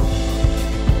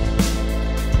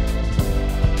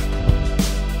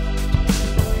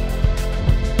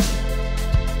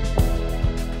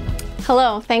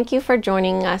Hello, thank you for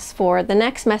joining us for the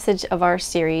next message of our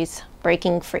series,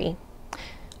 Breaking Free.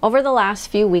 Over the last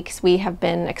few weeks, we have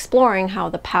been exploring how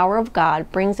the power of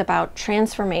God brings about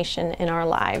transformation in our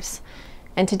lives.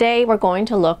 And today we're going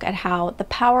to look at how the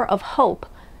power of hope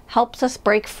helps us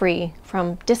break free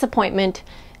from disappointment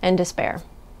and despair.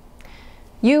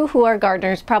 You who are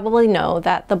gardeners probably know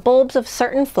that the bulbs of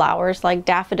certain flowers like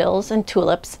daffodils and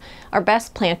tulips are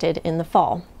best planted in the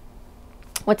fall.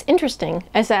 What's interesting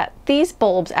is that these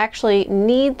bulbs actually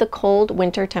need the cold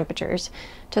winter temperatures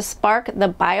to spark the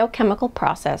biochemical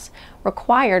process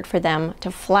required for them to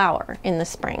flower in the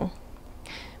spring.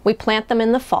 We plant them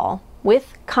in the fall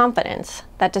with confidence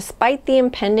that despite the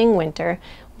impending winter,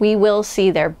 we will see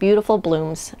their beautiful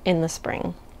blooms in the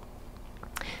spring.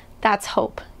 That's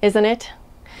hope, isn't it?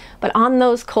 But on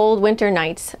those cold winter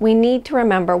nights, we need to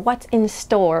remember what's in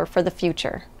store for the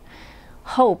future.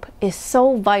 Hope is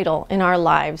so vital in our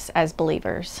lives as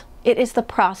believers. It is the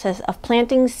process of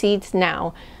planting seeds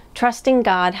now, trusting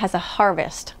God has a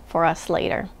harvest for us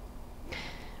later.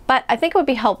 But I think it would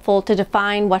be helpful to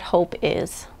define what hope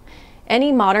is.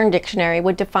 Any modern dictionary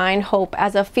would define hope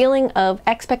as a feeling of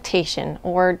expectation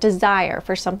or desire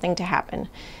for something to happen.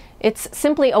 It's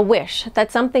simply a wish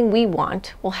that something we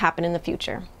want will happen in the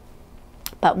future.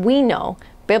 But we know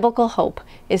biblical hope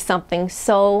is something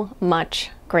so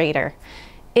much greater.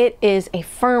 It is a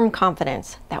firm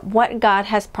confidence that what God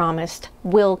has promised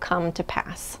will come to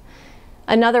pass.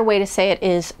 Another way to say it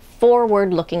is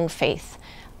forward-looking faith.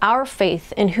 Our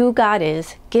faith in who God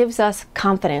is gives us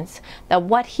confidence that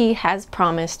what He has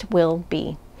promised will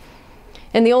be.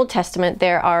 In the Old Testament,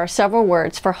 there are several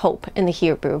words for hope in the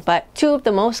Hebrew, but two of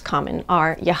the most common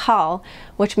are yahal,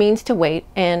 which means to wait,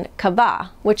 and kavah,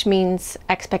 which means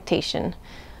expectation.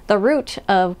 The root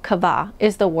of kavah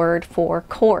is the word for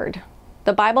cord.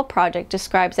 The Bible Project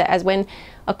describes it as when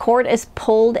a cord is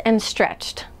pulled and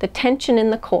stretched. The tension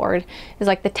in the cord is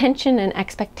like the tension and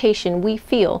expectation we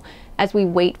feel as we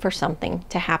wait for something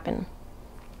to happen.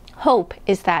 Hope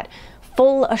is that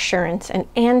full assurance and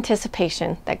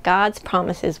anticipation that God's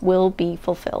promises will be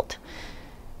fulfilled.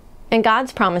 And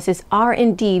God's promises are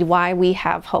indeed why we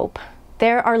have hope.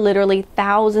 There are literally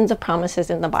thousands of promises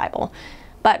in the Bible,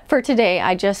 but for today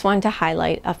I just want to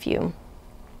highlight a few.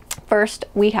 First,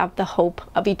 we have the hope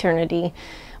of eternity.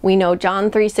 We know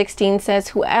John 3:16 says,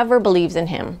 "Whoever believes in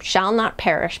Him shall not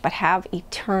perish but have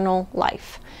eternal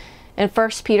life." And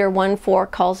 1 Peter 1:4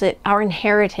 calls it our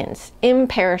inheritance,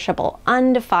 imperishable,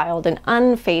 undefiled, and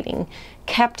unfading,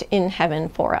 kept in heaven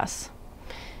for us.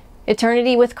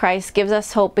 Eternity with Christ gives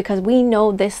us hope because we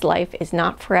know this life is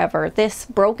not forever. This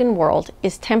broken world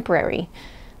is temporary.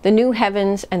 The new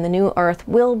heavens and the new earth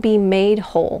will be made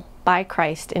whole by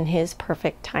Christ in His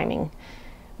perfect timing.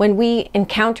 When we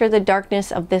encounter the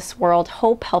darkness of this world,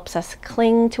 hope helps us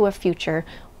cling to a future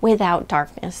without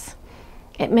darkness.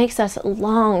 It makes us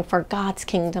long for God's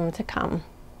kingdom to come.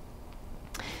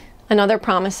 Another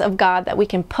promise of God that we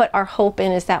can put our hope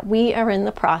in is that we are in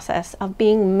the process of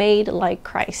being made like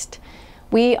Christ.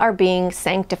 We are being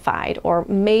sanctified or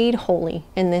made holy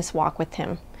in this walk with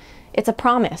Him. It's a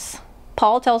promise.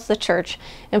 Paul tells the church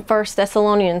in 1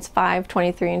 Thessalonians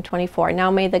 5:23 and 24, "Now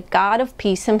may the God of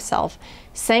peace Himself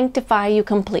sanctify you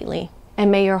completely, and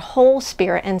may your whole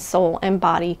spirit and soul and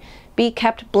body be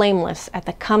kept blameless at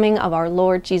the coming of our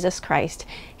Lord Jesus Christ.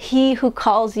 He who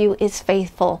calls you is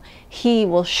faithful. He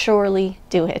will surely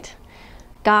do it."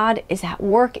 God is at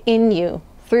work in you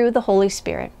through the Holy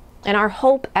Spirit. And our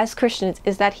hope as Christians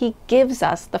is that He gives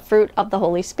us the fruit of the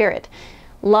Holy Spirit.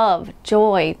 Love,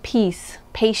 joy, peace,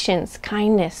 patience,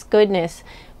 kindness, goodness,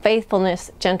 faithfulness,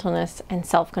 gentleness, and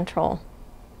self-control.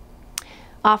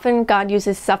 Often God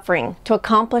uses suffering to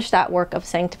accomplish that work of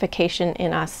sanctification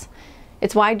in us.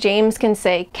 It's why James can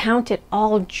say, "Count it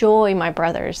all joy, my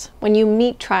brothers, when you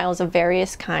meet trials of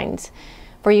various kinds,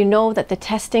 for you know that the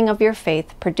testing of your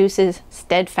faith produces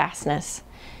steadfastness.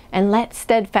 And let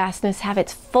steadfastness have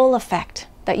its full effect,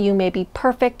 that you may be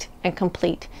perfect and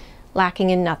complete, lacking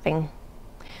in nothing."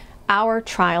 Our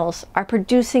trials are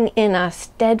producing in us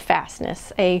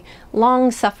steadfastness, a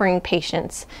long-suffering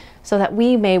patience, so that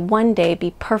we may one day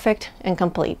be perfect and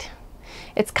complete.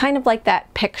 It's kind of like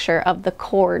that picture of the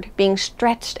cord being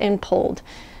stretched and pulled.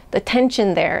 The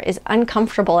tension there is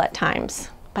uncomfortable at times,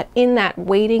 but in that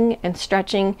waiting and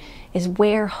stretching is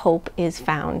where hope is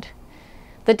found.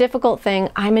 The difficult thing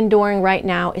I'm enduring right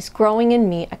now is growing in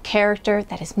me a character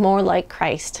that is more like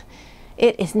Christ.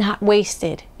 It is not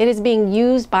wasted. It is being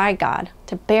used by God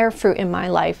to bear fruit in my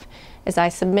life as I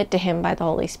submit to Him by the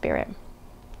Holy Spirit.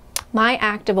 My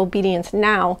act of obedience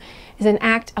now is an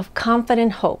act of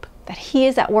confident hope that He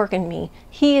is at work in me.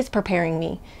 He is preparing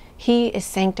me. He is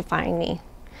sanctifying me.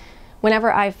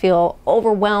 Whenever I feel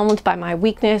overwhelmed by my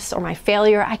weakness or my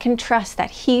failure, I can trust that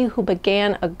He who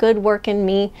began a good work in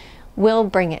me will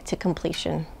bring it to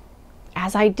completion.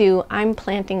 As I do, I'm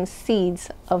planting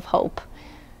seeds of hope.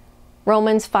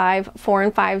 Romans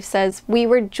 5:4-5 says, "We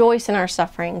rejoice in our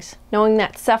sufferings, knowing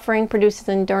that suffering produces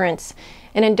endurance,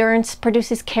 and endurance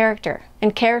produces character,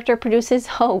 and character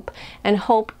produces hope, and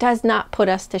hope does not put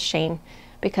us to shame,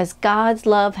 because God's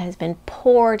love has been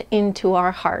poured into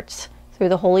our hearts through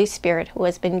the Holy Spirit who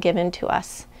has been given to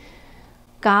us."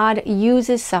 God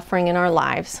uses suffering in our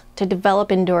lives to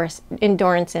develop endurance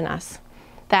in us.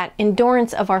 That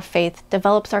endurance of our faith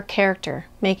develops our character,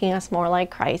 making us more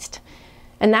like Christ.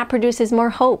 And that produces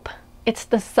more hope. It's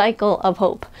the cycle of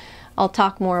hope. I'll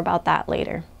talk more about that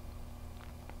later.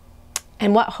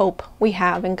 And what hope we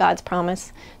have in God's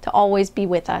promise to always be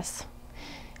with us.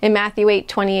 In Matthew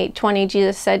 8:28-20,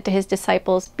 Jesus said to His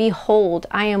disciples, "Behold,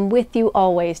 I am with you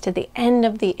always to the end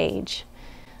of the age."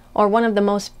 Or one of the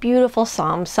most beautiful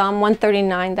Psalms, Psalm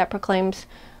 139, that proclaims,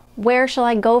 "Where shall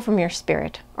I go from your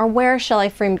spirit? Or where shall I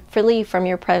flee from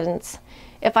your presence?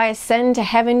 If I ascend to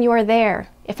heaven, you are there.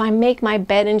 If I make my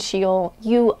bed in Sheol,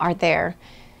 you are there.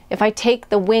 If I take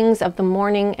the wings of the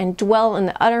morning and dwell in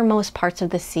the uttermost parts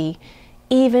of the sea,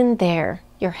 even there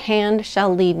your hand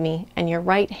shall lead me, and your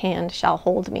right hand shall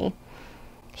hold me."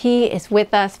 He is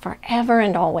with us forever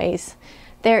and always.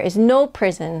 There is no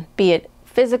prison, be it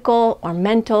physical or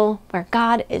mental, where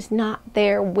God is not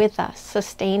there with us,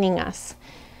 sustaining us.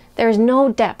 There is no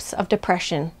depths of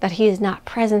depression that He is not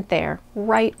present there,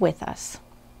 right with us.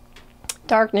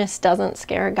 Darkness doesn't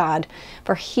scare God,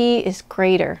 for He is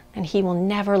greater, and He will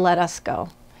never let us go.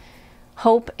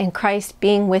 Hope in Christ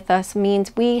being with us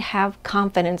means we have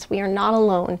confidence we are not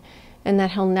alone, and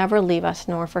that He'll never leave us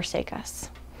nor forsake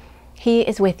us. He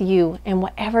is with you in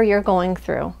whatever you're going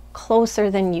through,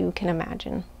 closer than you can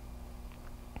imagine.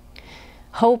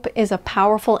 Hope is a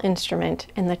powerful instrument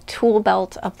in the tool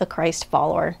belt of the Christ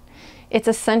follower. It's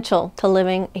essential to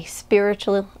living a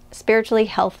spiritually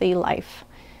healthy life.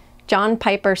 John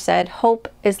Piper said, "Hope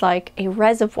is like a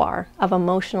reservoir of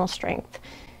emotional strength.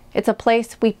 It's a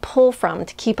place we pull from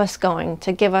to keep us going,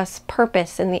 to give us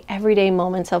purpose in the everyday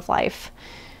moments of life.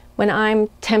 When I'm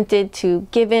tempted to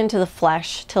give in to the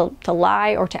flesh, to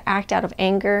lie or to act out of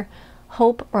anger,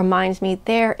 hope reminds me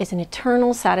there is an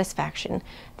eternal satisfaction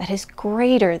that is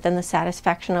greater than the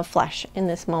satisfaction of flesh in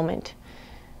this moment.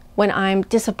 When I'm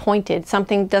disappointed,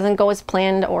 something doesn't go as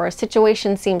planned, or a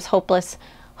situation seems hopeless,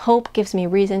 hope gives me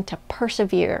reason to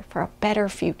persevere for a better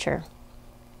future."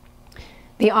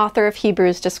 The author of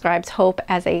Hebrews describes hope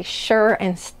as a sure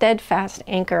and steadfast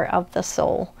anchor of the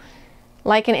soul.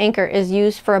 Like an anchor is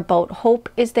used for a boat, hope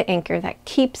is the anchor that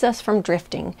keeps us from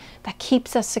drifting, that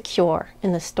keeps us secure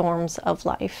in the storms of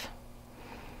life.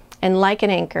 And like an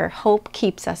anchor, hope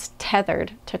keeps us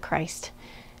tethered to Christ.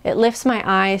 It lifts my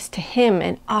eyes to Him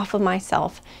and off of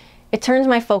myself. It turns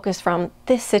my focus from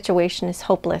 "this situation is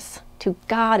hopeless" to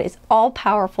 "God is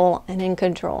all-powerful and in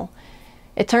control."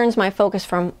 It turns my focus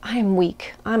from "I'm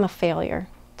weak, I'm a failure"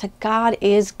 to "God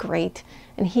is great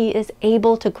and He is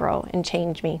able to grow and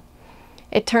change me."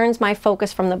 It turns my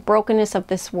focus from the brokenness of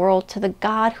this world to the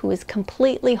God who is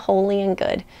completely holy and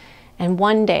good, and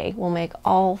one day will make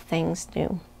all things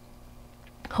new.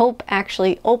 Hope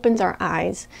actually opens our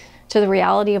eyes to the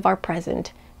reality of our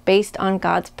present based on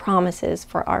God's promises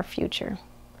for our future.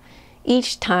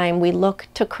 Each time we look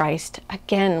to Christ,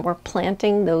 again, we're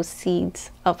planting those seeds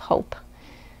of hope.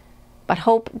 But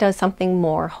hope does something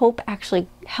more. Hope actually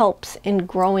helps in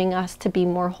growing us to be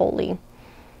more holy.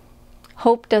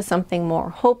 Hope does something more.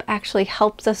 Hope actually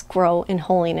helps us grow in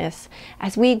holiness.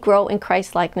 As we grow in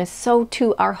Christ-likeness, so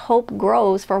too our hope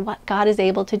grows for what God is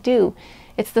able to do.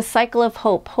 It's the cycle of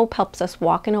hope. Hope helps us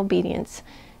walk in obedience.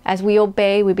 As we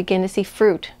obey, we begin to see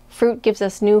fruit. Fruit gives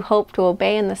us new hope to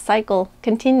obey, and the cycle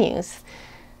continues.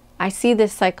 I see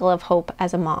this cycle of hope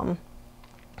as a mom.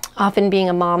 Often being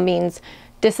a mom means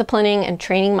disciplining and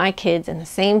training my kids in the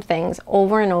same things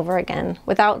over and over again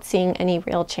without seeing any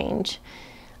real change.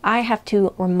 I have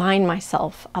to remind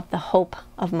myself of the hope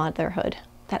of motherhood,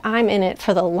 that I'm in it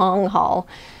for the long haul.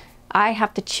 I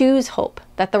have to choose hope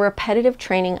that the repetitive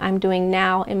training I'm doing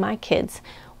now in my kids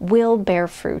will bear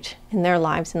fruit in their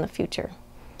lives in the future.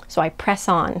 So I press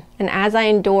on, and as I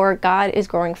endure, God is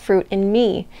growing fruit in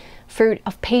me, fruit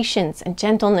of patience and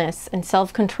gentleness and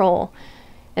self-control.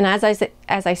 And as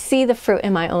I see the fruit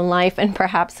in my own life and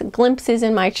perhaps glimpses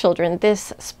in my children,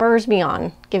 this spurs me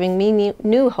on, giving me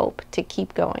new hope to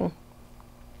keep going.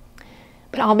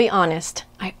 But I'll be honest,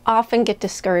 I often get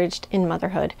discouraged in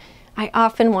motherhood. I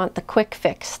often want the quick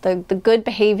fix, the good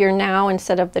behavior now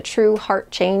instead of the true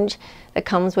heart change that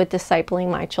comes with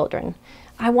discipling my children.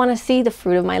 I want to see the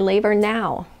fruit of my labor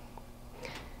now.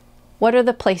 What are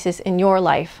the places in your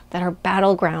life that are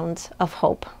battlegrounds of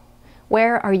hope?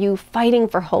 Where are you fighting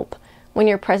for hope when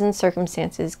your present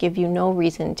circumstances give you no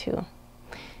reason to?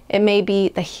 It may be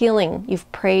the healing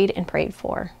you've prayed and prayed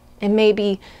for. It may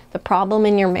be the problem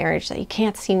in your marriage that you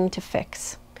can't seem to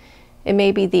fix. It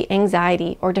may be the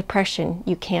anxiety or depression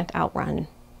you can't outrun.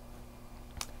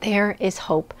 There is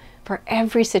hope for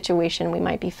every situation we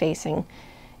might be facing.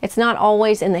 It's not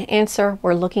always in the answer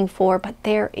we're looking for, but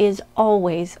there is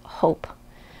always hope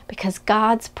because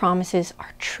God's promises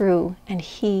are true and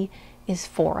He is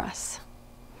for us.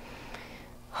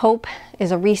 Hope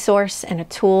is a resource and a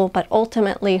tool, but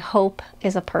ultimately hope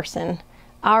is a person.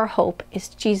 Our hope is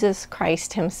Jesus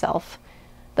Christ Himself.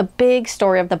 The big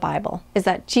story of the Bible is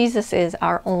that Jesus is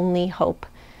our only hope.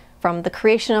 From the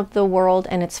creation of the world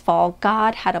and its fall,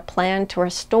 God had a plan to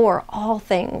restore all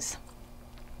things.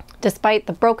 Despite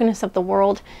the brokenness of the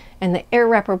world and the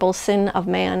irreparable sin of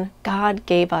man, God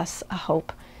gave us a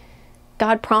hope.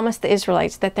 God promised the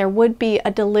Israelites that there would be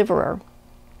a deliverer,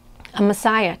 a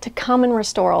Messiah, to come and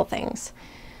restore all things.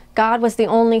 God was the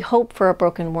only hope for a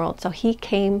broken world, so He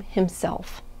came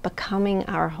Himself, becoming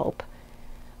our hope.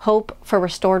 Hope for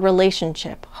restored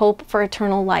relationship, hope for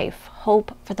eternal life,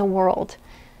 hope for the world.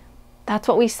 That's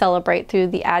what we celebrate through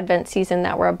the Advent season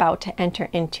that we're about to enter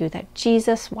into, that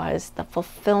Jesus was the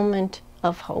fulfillment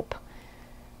of hope.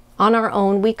 On our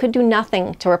own, we could do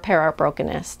nothing to repair our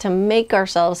brokenness, to make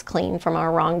ourselves clean from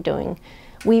our wrongdoing.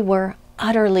 We were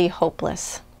utterly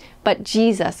hopeless. But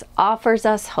Jesus offers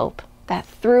us hope that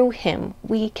through Him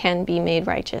we can be made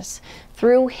righteous.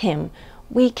 Through Him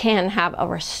we can have a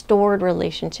restored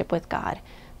relationship with God.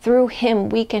 Through Him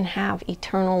we can have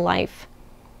eternal life.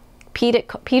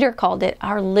 Peter called it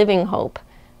our living hope.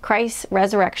 Christ's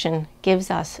resurrection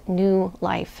gives us new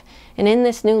life. And in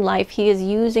this new life, He is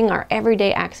using our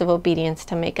everyday acts of obedience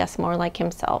to make us more like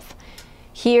Himself.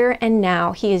 Here and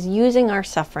now, He is using our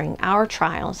suffering, our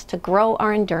trials, to grow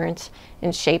our endurance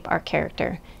and shape our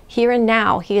character. Here and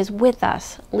now, He is with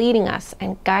us, leading us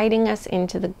and guiding us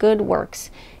into the good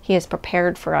works He has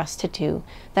prepared for us to do,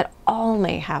 that all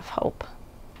may have hope.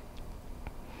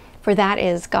 For that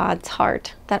is God's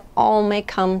heart, that all may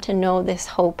come to know this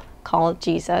hope called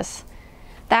Jesus.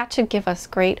 That should give us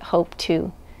great hope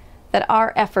too, that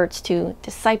our efforts to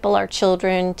disciple our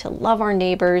children, to love our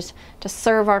neighbors, to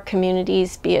serve our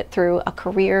communities, be it through a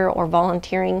career or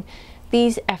volunteering,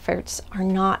 these efforts are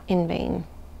not in vain.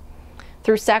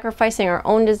 Through sacrificing our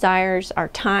own desires, our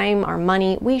time, our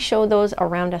money, we show those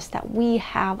around us that we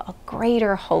have a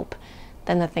greater hope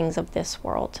than the things of this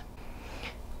world.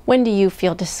 When do you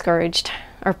feel discouraged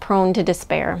or prone to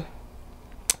despair?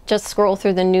 Just scroll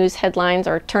through the news headlines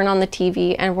or turn on the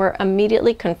TV and we're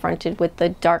immediately confronted with the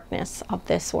darkness of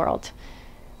this world.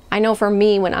 I know for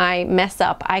me, when I mess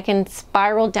up, I can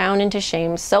spiral down into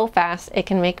shame so fast it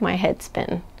can make my head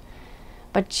spin.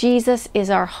 But Jesus is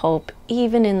our hope,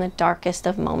 even in the darkest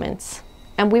of moments.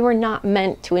 And we were not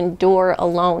meant to endure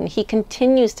alone. He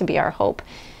continues to be our hope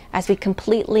as we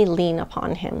completely lean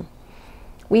upon Him.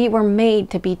 We were made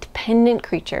to be dependent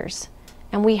creatures,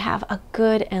 and we have a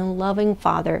good and loving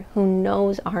Father who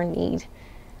knows our need.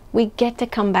 We get to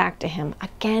come back to Him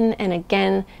again and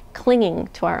again, clinging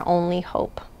to our only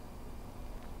hope.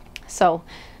 So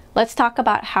let's talk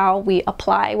about how we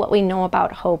apply what we know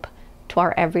about hope to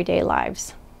our everyday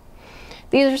lives.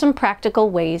 These are some practical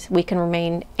ways we can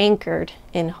remain anchored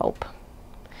in hope.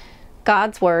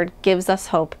 God's Word gives us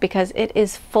hope because it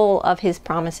is full of His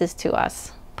promises to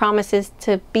us. Promises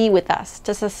to be with us,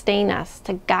 to sustain us,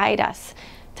 to guide us,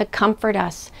 to comfort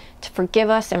us, to forgive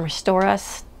us and restore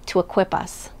us, to equip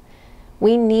us.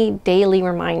 We need daily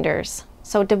reminders,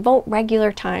 so devote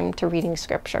regular time to reading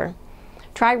Scripture.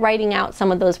 Try writing out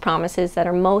some of those promises that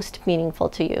are most meaningful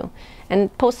to you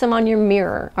and post them on your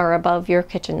mirror or above your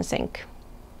kitchen sink.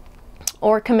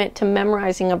 Or commit to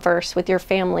memorizing a verse with your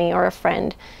family or a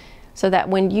friend so that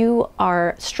when you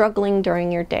are struggling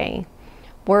during your day,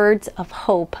 words of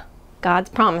hope, God's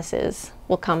promises,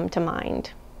 will come to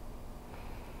mind.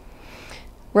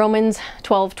 Romans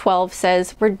 12:12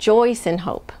 says, "Rejoice in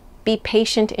hope, be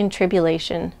patient in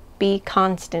tribulation, be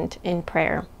constant in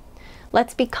prayer."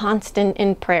 Let's be constant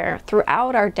in prayer.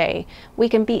 Throughout our day, we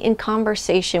can be in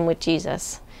conversation with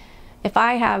Jesus. If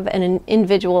I have an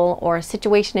individual or a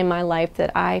situation in my life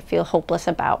that I feel hopeless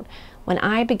about, when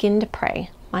I begin to pray,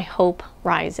 my hope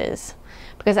rises.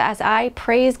 Because as I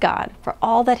praise God for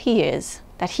all that He is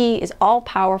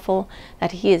all-powerful,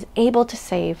 that He is able to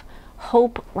save,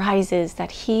 hope rises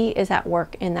that He is at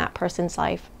work in that person's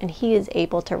life and He is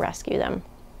able to rescue them.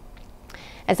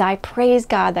 As I praise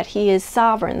God that He is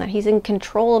sovereign, that He's in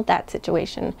control of that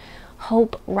situation,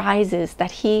 hope rises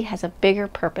that He has a bigger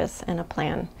purpose and a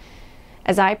plan.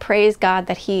 As I praise God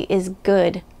that He is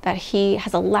good, that He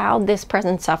has allowed this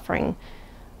present suffering,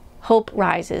 hope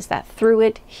rises that through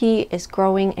it He is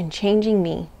growing and changing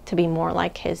me to be more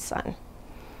like His Son.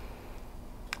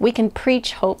 We can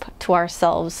preach hope to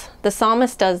ourselves. The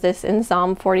psalmist does this in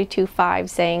Psalm 42:5,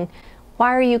 saying,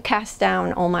 "Why are you cast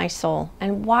down, O my soul?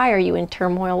 And why are you in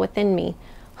turmoil within me?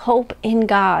 Hope in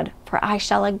God, for I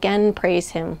shall again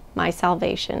praise Him, my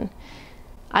salvation."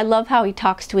 I love how he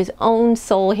talks to his own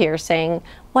soul here, saying,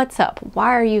 "What's up?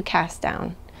 Why are you cast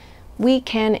down?" We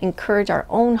can encourage our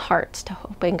own hearts to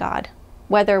hope in God.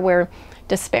 Whether we're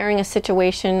despairing a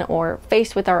situation or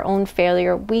faced with our own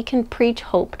failure, we can preach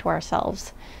hope to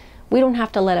ourselves. We don't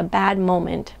have to let a bad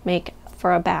moment make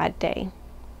for a bad day.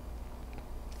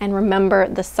 And remember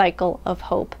the cycle of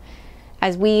hope.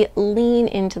 As we lean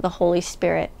into the Holy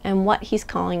Spirit and what He's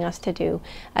calling us to do,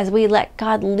 as we let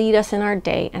God lead us in our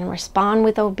day and respond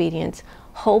with obedience,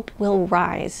 hope will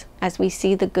rise as we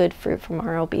see the good fruit from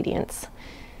our obedience.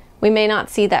 We may not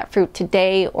see that fruit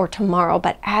today or tomorrow,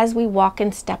 but as we walk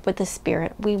in step with the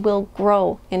Spirit, we will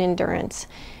grow in endurance.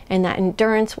 And that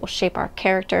endurance will shape our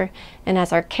character. And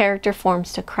as our character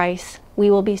forms to Christ, we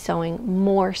will be sowing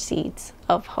more seeds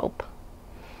of hope.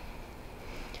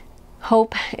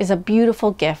 Hope is a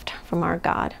beautiful gift from our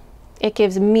God. It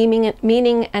gives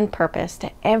meaning and purpose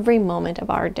to every moment of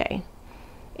our day.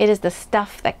 It is the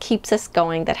stuff that keeps us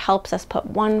going, that helps us put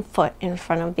one foot in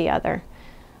front of the other.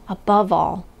 Above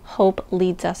all, hope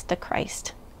leads us to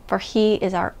Christ, for He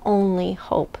is our only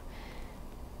hope.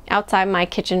 Outside my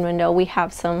kitchen window, we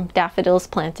have some daffodils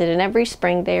planted, and every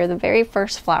spring they are the very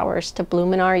first flowers to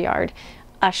bloom in our yard,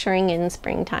 ushering in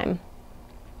springtime.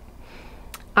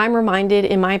 I'm reminded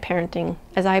in my parenting,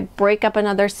 as I break up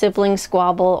another sibling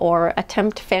squabble or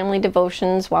attempt family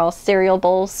devotions while cereal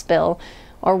bowls spill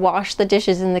or wash the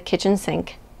dishes in the kitchen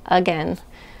sink, again,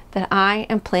 that I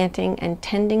am planting and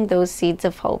tending those seeds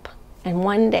of hope, and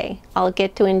one day I'll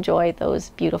get to enjoy those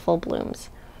beautiful blooms.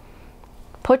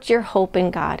 Put your hope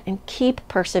in God and keep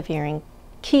persevering.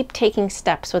 Keep taking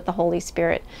steps with the Holy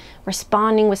Spirit,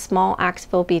 responding with small acts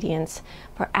of obedience,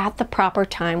 for at the proper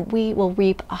time we will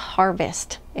reap a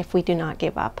harvest if we do not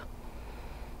give up.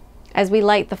 As we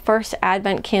light the first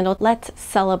Advent candle, let's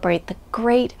celebrate the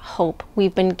great hope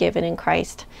we've been given in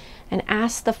Christ and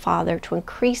ask the Father to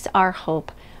increase our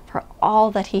hope for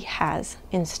all that He has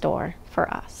in store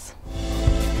for us.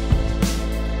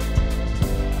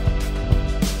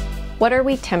 What are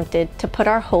we tempted to put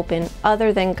our hope in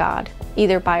other than God,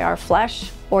 either by our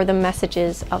flesh or the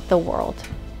messages of the world?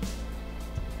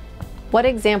 What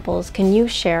examples can you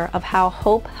share of how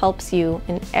hope helps you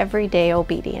in everyday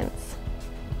obedience?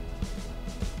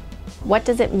 What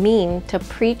does it mean to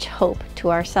preach hope to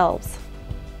ourselves?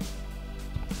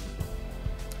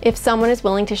 If someone is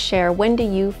willing to share, when do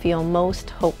you feel most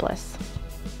hopeless?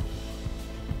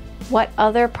 What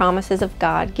other promises of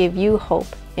God give you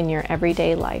hope in your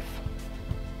everyday life?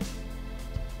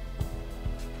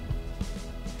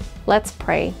 Let's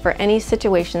pray for any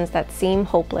situations that seem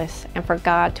hopeless and for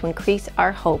God to increase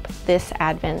our hope this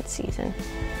Advent season.